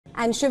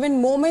And Shivan,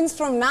 moments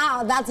from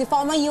now, that's the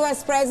former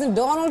US President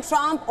Donald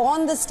Trump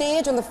on the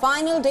stage on the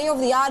final day of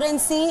the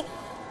RNC.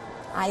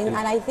 And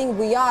I think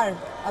we are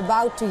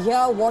about to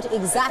hear what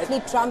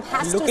exactly Trump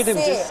has to say. Look at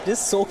him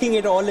just soaking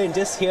it all in,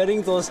 just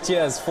hearing those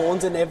cheers,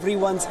 phones in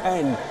everyone's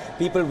hand,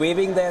 people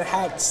waving their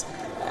hats.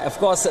 Of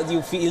course,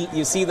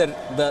 you see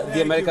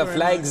the America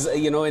flags,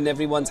 in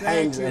everyone's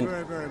hands. Thank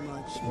you very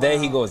much. There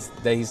he goes.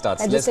 There he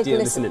starts. Let's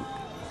listen in.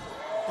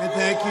 And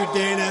thank you,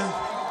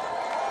 Dana.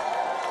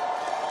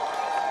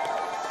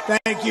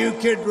 Thank you,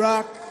 Kid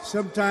Rock,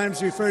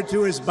 sometimes referred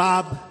to as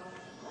Bob.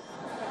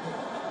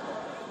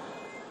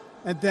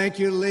 And thank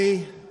you,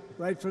 Lee,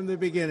 right from the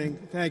beginning.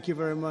 Thank you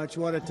very much.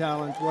 What a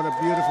talent. What a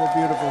beautiful,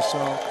 beautiful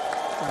song.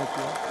 Thank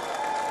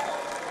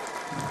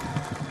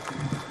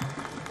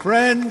you.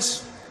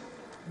 Friends,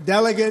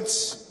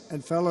 delegates,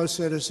 and fellow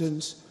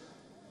citizens,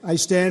 I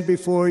stand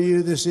before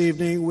you this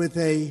evening with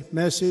a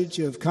message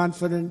of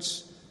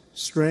confidence,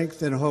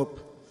 strength, and hope.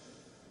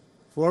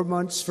 4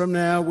 months from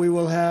now, we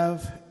will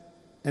have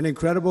an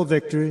incredible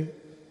victory,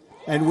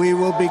 and we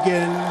will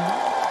begin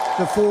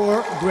the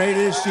 4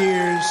 greatest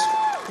years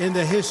in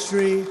the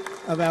history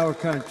of our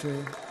country.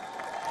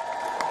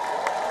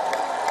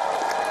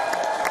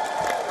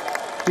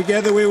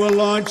 Together we will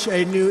launch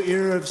a new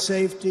era of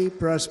safety,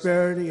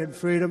 prosperity, and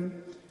freedom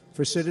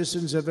for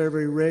citizens of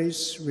every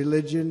race,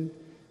 religion,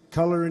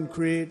 color, and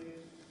creed.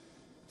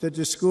 The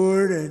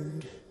discord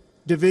and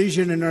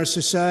division in our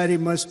society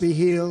must be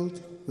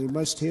healed. We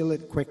must heal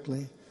it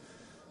quickly.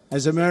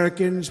 As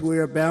Americans, we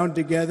are bound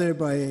together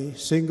by a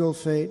single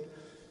fate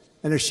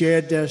and a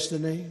shared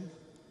destiny.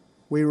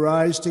 We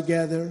rise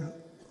together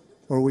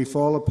or we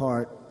fall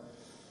apart.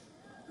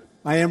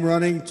 I am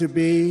running to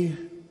be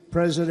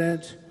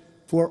president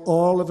for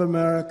all of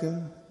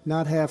America,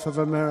 not half of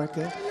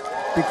America,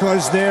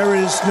 because there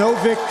is no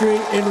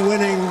victory in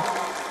winning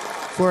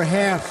for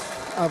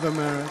half of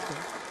America.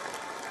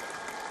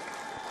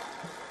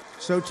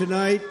 So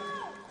tonight,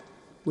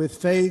 with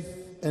faith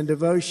and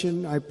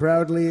devotion, I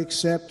proudly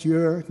accept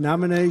your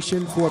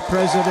nomination for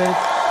President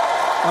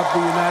of the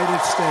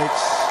United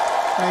States.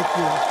 Thank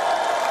you.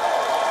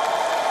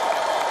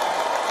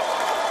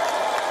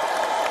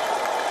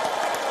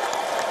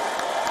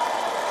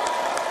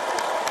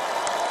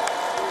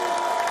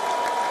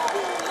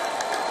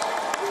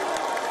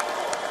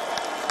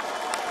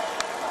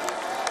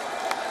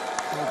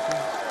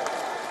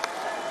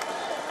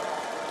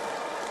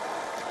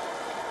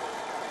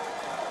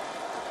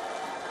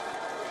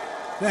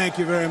 Thank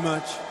you very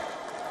much.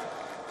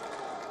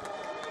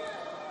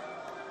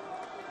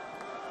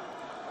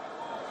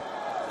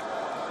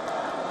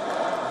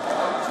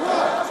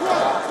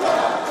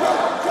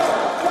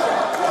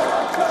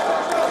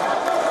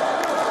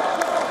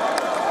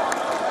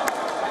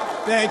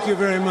 Thank you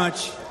very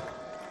much.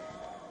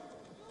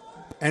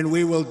 And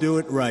we will do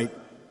it right.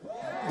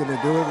 We're going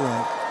to do it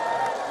right.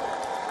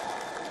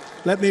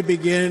 Let me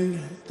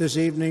begin this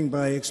evening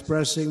by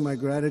expressing my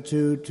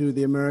gratitude to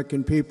the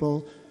American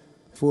people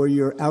for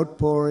your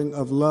outpouring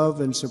of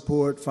love and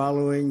support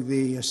following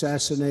the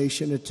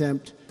assassination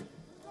attempt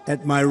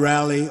at my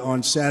rally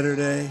on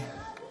Saturday.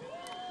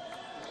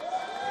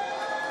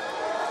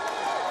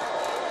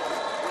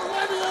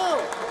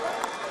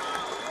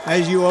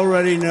 As you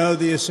already know,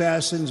 the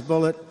assassin's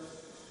bullet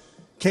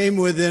came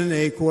within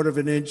a quarter of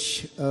an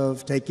inch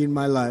of taking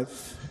my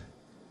life.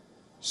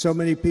 So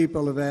many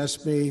people have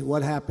asked me,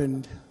 what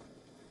happened?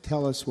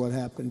 Tell us what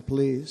happened,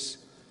 please.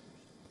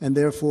 And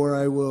therefore,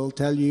 I will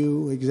tell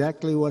you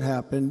exactly what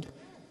happened,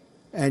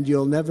 and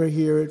you'll never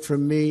hear it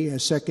from me a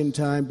second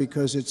time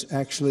because it's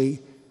actually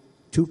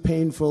too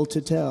painful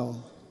to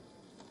tell.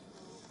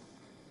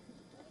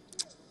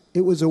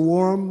 It was a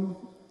warm,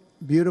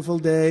 beautiful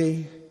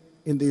day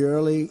in the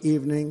early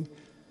evening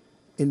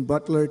in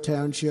Butler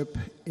Township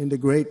in the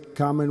great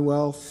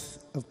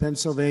Commonwealth of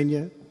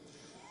Pennsylvania.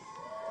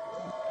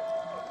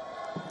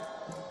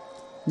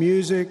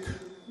 Music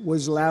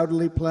was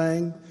loudly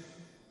playing,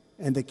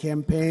 and the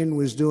campaign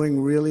was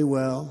doing really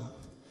well.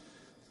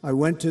 I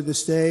went to the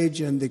stage,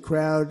 and the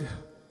crowd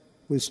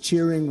was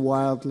cheering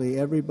wildly.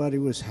 Everybody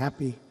was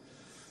happy.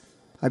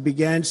 I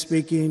began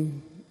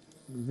speaking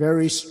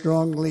very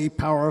strongly,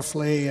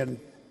 powerfully, and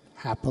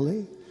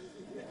happily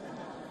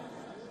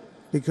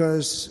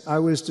because I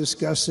was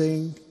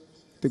discussing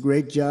the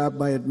great job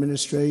my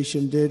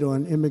administration did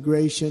on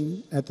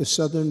immigration at the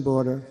southern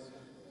border.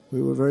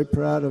 We were very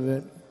proud of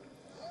it.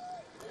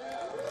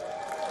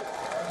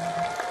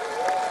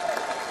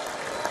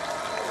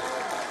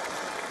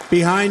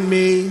 Behind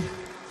me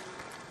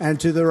and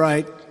to the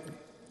right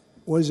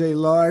was a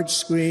large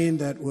screen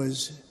that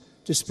was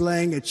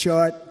displaying a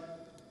chart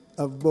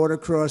of border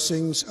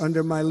crossings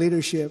under my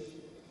leadership.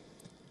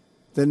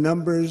 The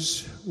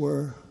numbers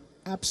were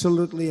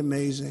absolutely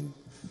amazing.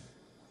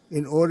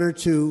 In order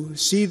to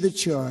see the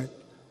chart,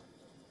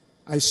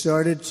 I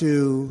started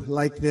to,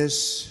 like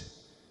this,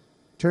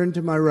 turn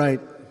to my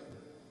right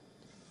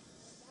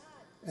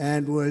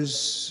and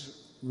was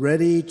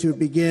ready to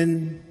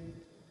begin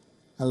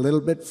a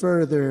little bit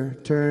further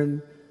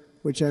turn,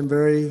 which I'm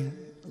very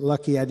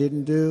lucky I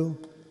didn't do.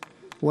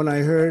 when I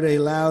heard a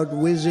loud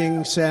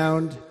whizzing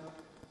sound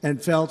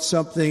and felt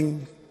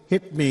something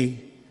hit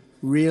me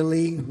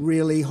really,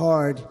 really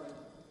hard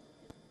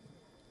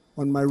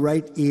on my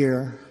right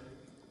ear.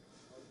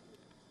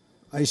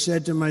 I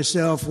said to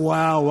myself,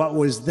 wow, what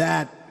was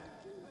that?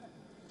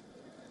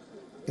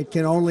 It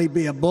can only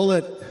be a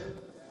bullet.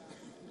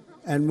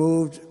 And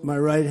moved my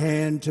right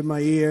hand to my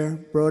ear,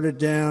 brought it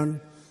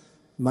down.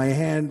 My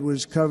hand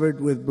was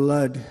covered with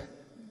blood,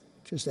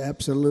 just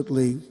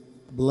absolutely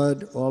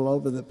blood all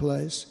over the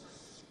place.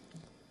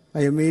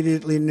 I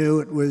immediately knew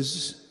it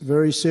was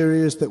very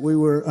serious, that we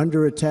were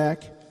under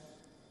attack,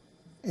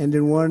 and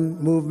in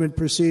one movement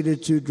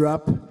proceeded to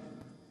drop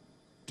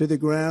to the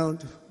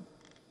ground.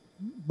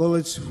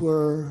 Bullets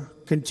were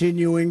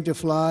continuing to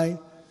fly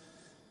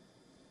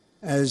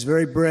as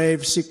very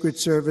brave Secret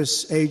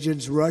Service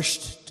agents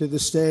rushed to the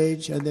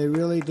stage, and they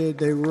really did.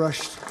 They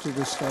rushed to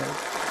the stage.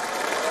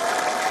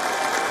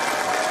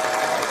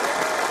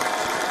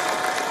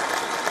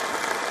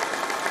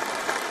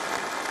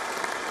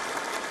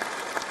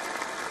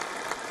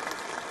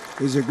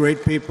 These are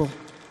great people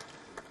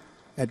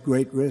at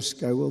great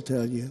risk, I will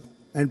tell you,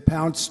 and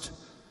pounced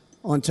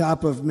on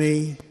top of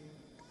me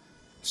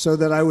so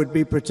that I would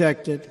be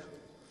protected.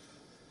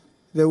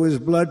 There was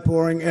blood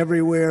pouring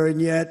everywhere, and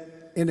yet,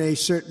 in a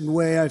certain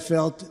way, I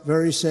felt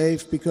very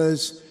safe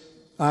because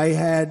I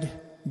had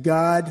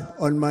God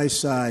on my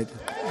side.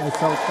 I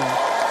felt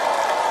that.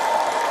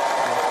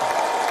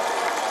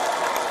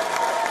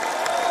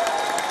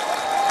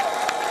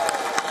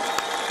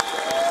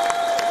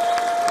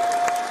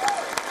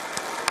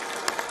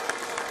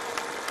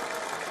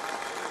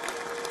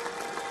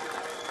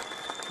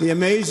 The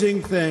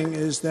amazing thing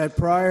is that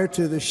prior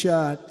to the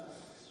shot,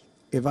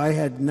 if I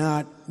had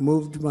not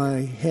moved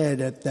my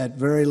head at that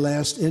very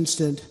last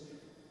instant,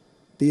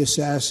 the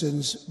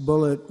assassin's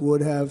bullet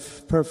would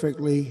have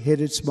perfectly hit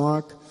its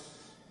mark,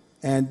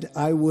 and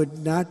I would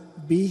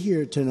not be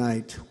here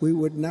tonight. We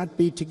would not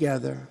be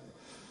together.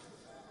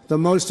 The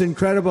most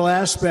incredible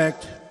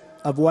aspect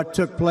of what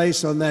took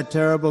place on that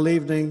terrible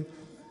evening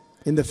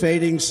in the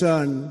fading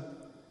sun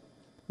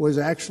was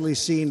actually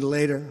seen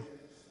later.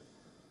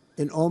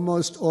 In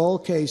almost all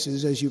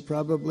cases, as you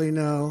probably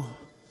know,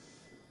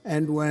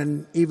 and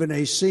when even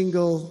a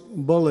single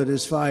bullet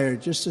is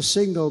fired, just a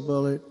single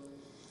bullet,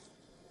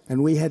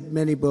 and we had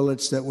many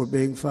bullets that were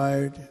being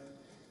fired,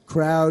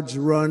 crowds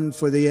run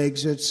for the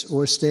exits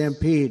or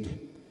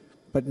stampede,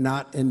 but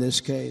not in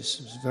this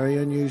case. It's very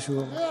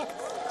unusual.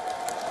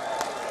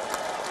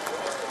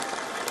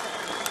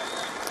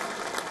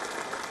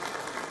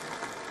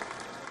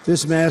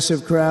 This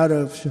massive crowd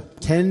of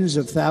tens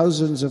of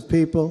thousands of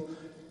people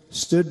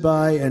stood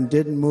by and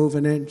didn't move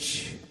an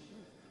inch.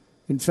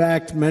 In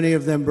fact, many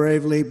of them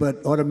bravely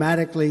but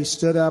automatically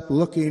stood up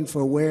looking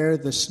for where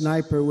the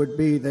sniper would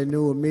be. They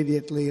knew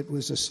immediately it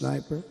was a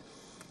sniper,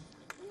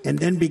 and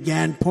then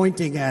began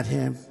pointing at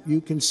him. You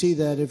can see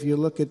that if you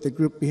look at the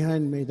group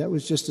behind me. That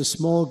was just a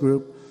small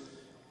group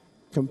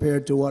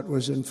compared to what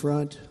was in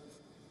front.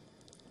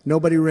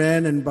 Nobody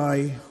ran, and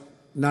by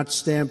not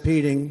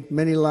stampeding,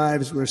 many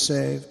lives were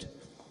saved.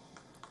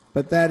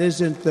 But that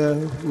isn't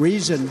the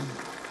reason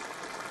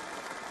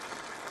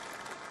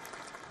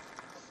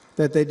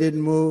that they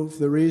didn't move.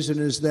 The reason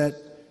is that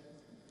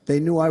they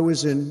knew I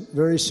was in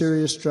very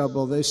serious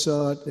trouble. They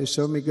saw it. They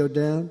saw me go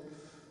down.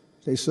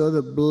 They saw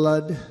the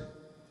blood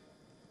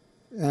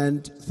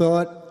and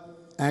thought,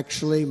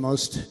 actually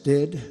most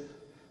did,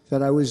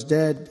 that I was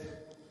dead.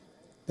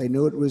 They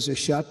knew it was a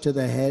shot to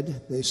the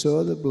head. They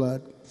saw the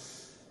blood.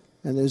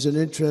 And there's an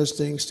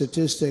interesting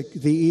statistic.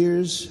 The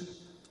ears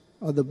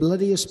are the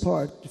bloodiest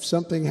part. If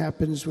something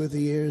happens with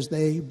the ears,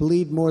 they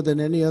bleed more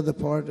than any other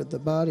part of the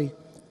body.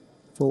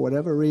 For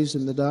whatever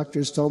reason, the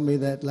doctors told me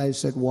that. I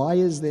said, why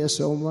is there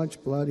so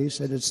much blood? He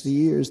said, it's the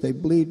ears. They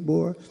bleed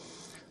more.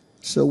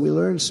 So we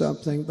learned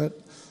something, but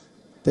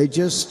they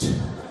just,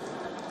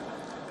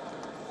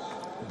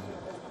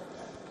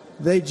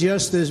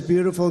 this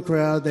beautiful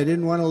crowd, they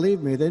didn't want to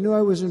leave me. They knew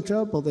I was in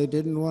trouble. They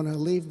didn't want to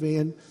leave me.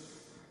 And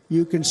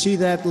you can see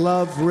that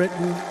love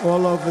written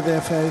all over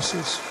their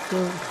faces.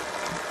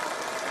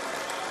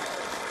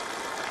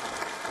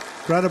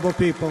 Incredible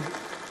people.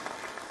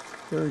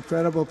 They're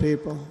incredible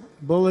people.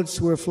 Bullets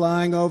were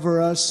flying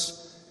over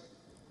us,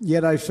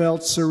 yet I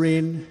felt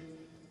serene.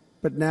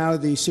 But now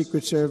the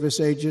Secret Service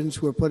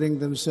agents were putting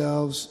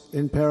themselves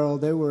in peril.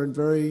 They were in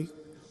very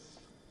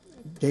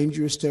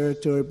dangerous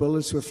territory.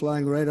 Bullets were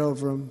flying right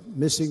over them,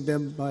 missing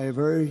them by a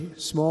very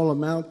small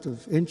amount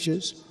of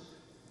inches.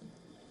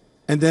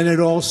 And then it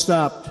all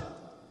stopped.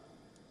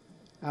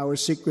 Our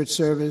Secret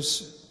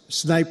Service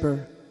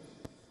sniper,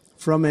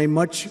 from a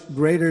much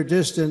greater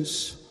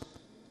distance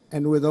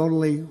and with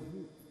only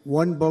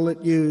one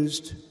bullet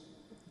used,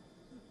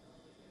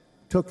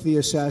 took the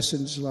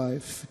assassin's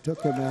life,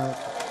 took him out.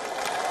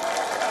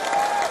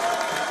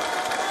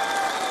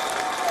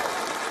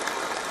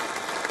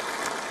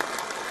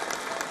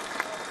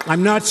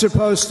 I'm not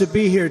supposed to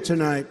be here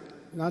tonight.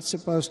 Not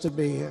supposed to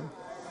be here.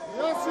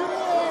 Yes, you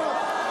are.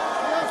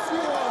 Yes, you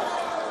are.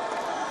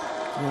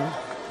 Yeah.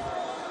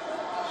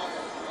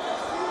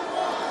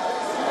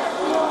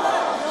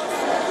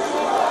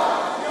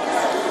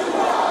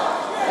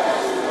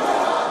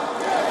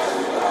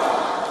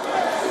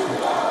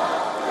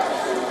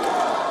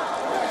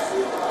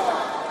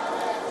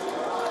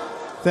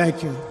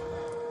 Thank you.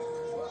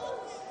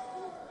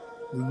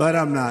 But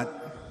I'm not.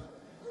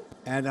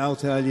 And I'll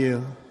tell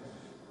you,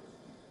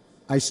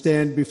 I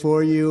stand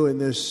before you in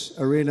this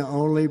arena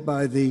only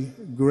by the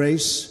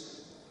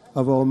grace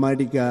of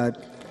Almighty God.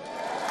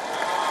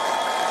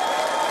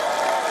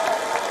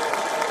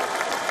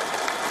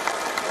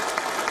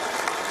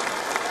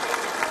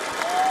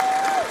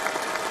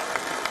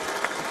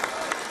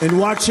 In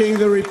watching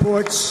the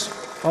reports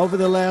over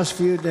the last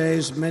few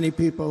days, many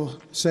people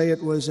say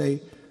it was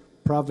a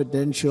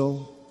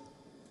providential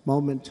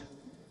moment.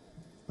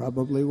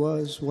 Probably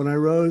was. When I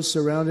rose,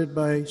 surrounded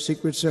by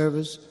Secret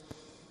Service,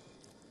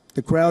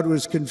 the crowd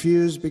was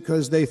confused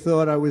because they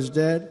thought I was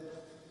dead,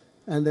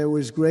 and there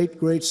was great,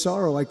 great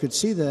sorrow. I could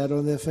see that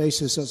on their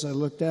faces as I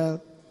looked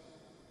out.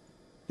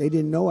 They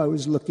didn't know I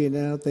was looking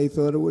out. They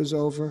thought it was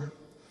over.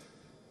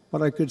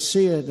 But I could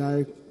see it, and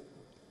I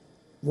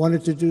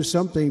wanted to do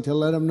something to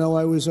let them know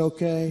I was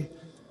okay.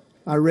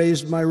 I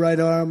raised my right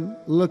arm,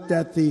 looked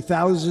at the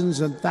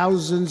thousands and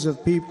thousands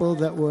of people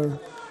that were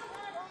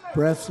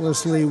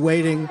breathlessly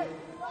waiting,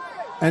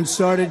 and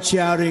started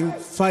shouting,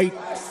 "Fight,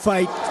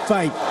 fight,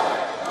 fight."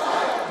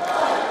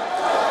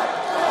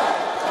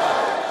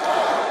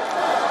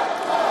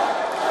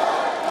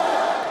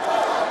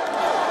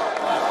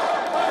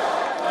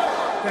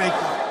 Thank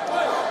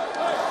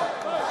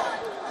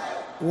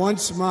you.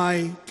 Once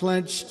my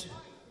clenched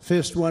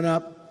fist went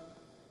up,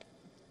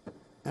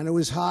 and it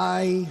was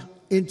high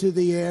into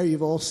the air.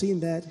 You've all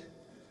seen that.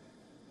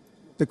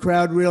 The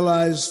crowd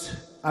realized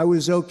I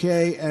was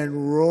okay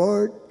and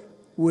roared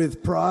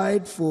with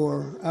pride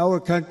for our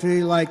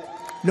country like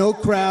no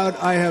crowd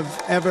I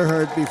have ever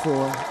heard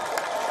before.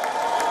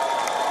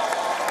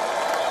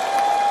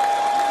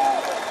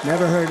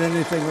 Never heard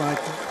anything like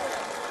it.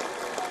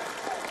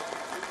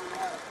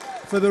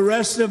 For the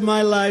rest of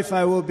my life,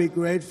 I will be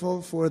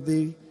grateful for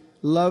the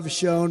love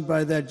shown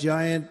by that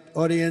giant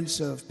audience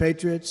of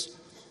patriots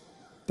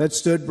that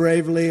stood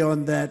bravely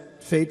on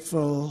that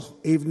fateful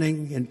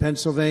evening in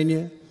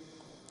Pennsylvania.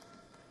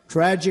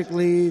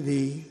 Tragically,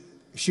 the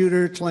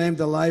shooter claimed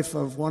the life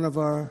of one of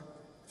our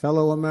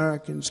fellow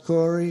Americans,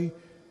 Corey,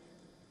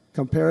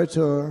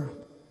 comparator,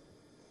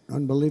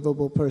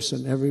 unbelievable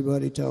person,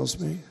 everybody tells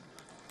me.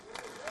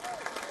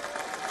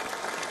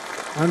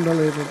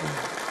 Unbelievable.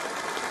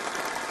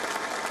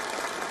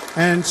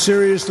 And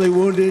seriously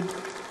wounded,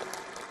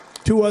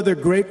 two other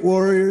great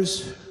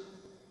warriors,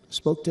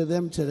 spoke to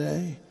them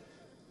today,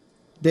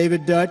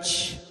 David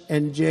Dutch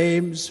and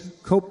James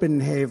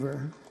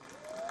Copenhaver,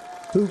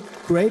 two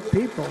great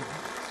people.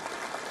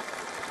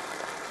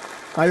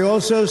 I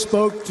also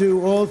spoke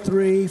to all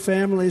three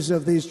families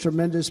of these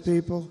tremendous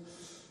people.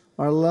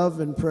 Our love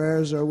and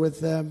prayers are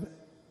with them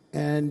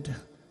and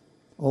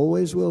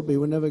always will be.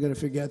 We're never going to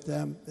forget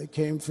them. They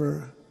came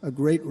for a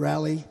great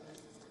rally.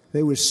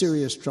 They were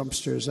serious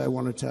Trumpsters, I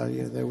want to tell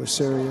you. They were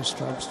serious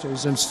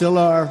Trumpsters and still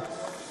are.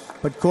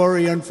 But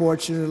Corey,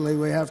 unfortunately,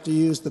 we have to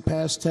use the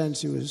past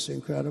tense. He was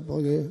incredible.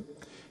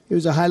 He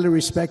was a highly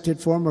respected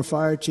former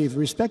fire chief,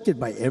 respected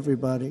by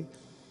everybody.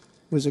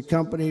 Was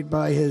accompanied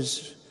by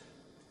his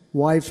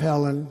wife,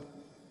 Helen,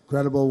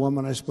 incredible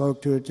woman. I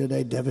spoke to her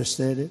today,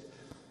 devastated,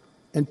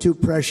 and two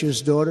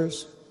precious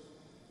daughters.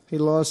 He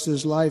lost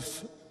his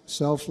life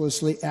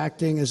selflessly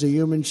acting as a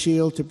human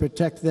shield to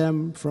protect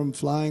them from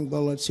flying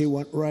bullets. He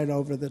went right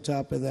over the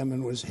top of them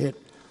and was hit.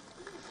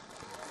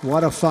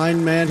 What a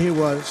fine man he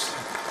was.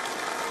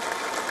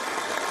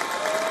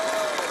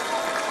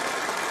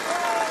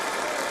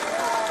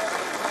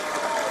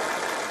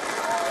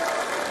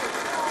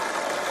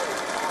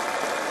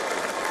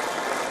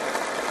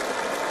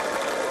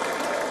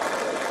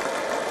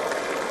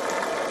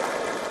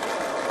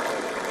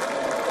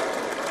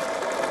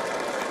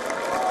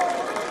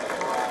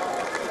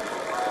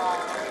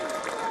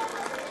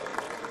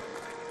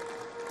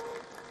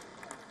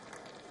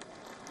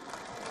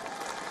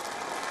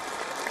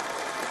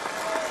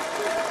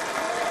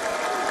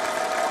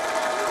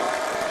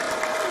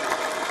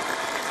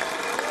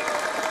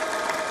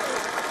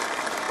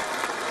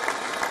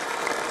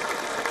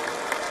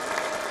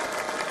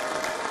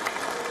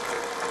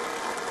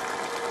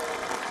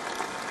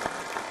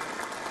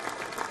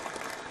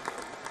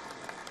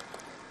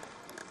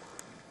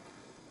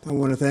 I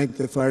want to thank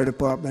the fire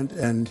department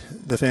and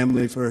the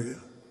family for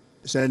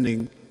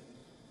sending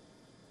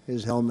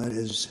his helmet,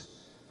 his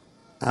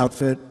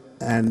outfit,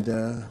 and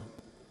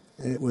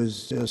it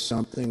was just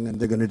something, and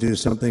they're going to do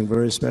something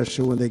very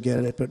special when they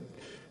get it. But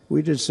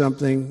we did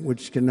something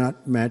which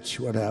cannot match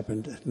what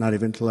happened, not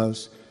even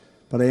close.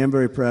 But I am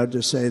very proud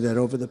to say that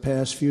over the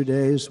past few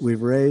days,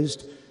 we've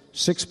raised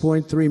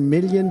 $6.3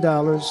 million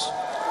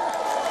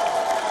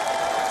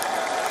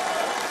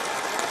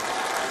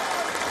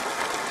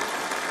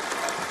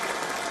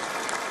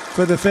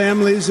for the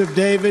families of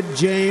David,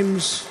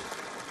 James,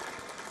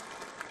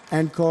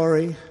 and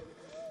Corey,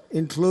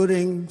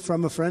 including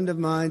from a friend of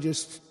mine,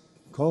 just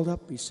called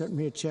up. He sent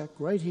me a check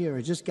right here.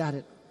 I just got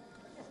it.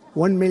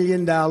 $1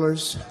 million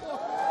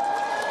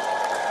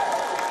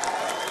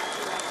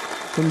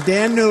from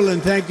Dan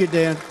Newland. Thank you,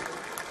 Dan.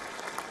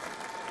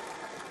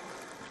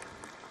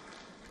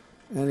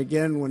 And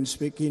again, when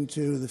speaking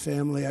to the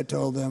family, I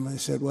told them, I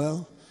said,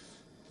 well,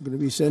 I'm going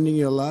to be sending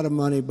you a lot of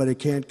money, but it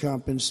can't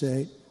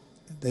compensate.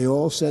 They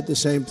all said the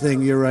same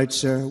thing. You're right,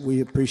 sir.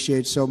 We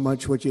appreciate so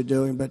much what you're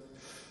doing, but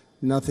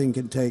nothing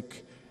can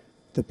take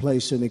the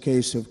place in the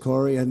case of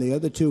Corey. And the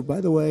other two,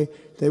 by the way,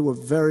 they were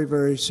very,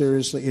 very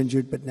seriously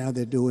injured, but now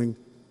they're doing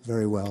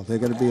very well. They're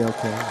going to be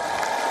okay.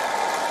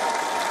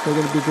 They're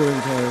going to be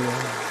doing very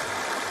well.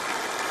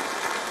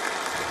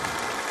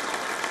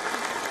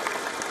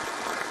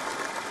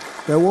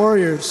 They're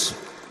warriors.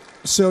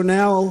 So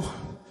now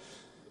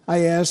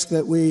I ask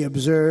that we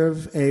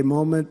observe a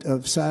moment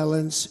of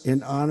silence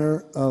in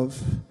honor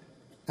of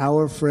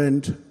our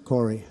friend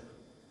Corey.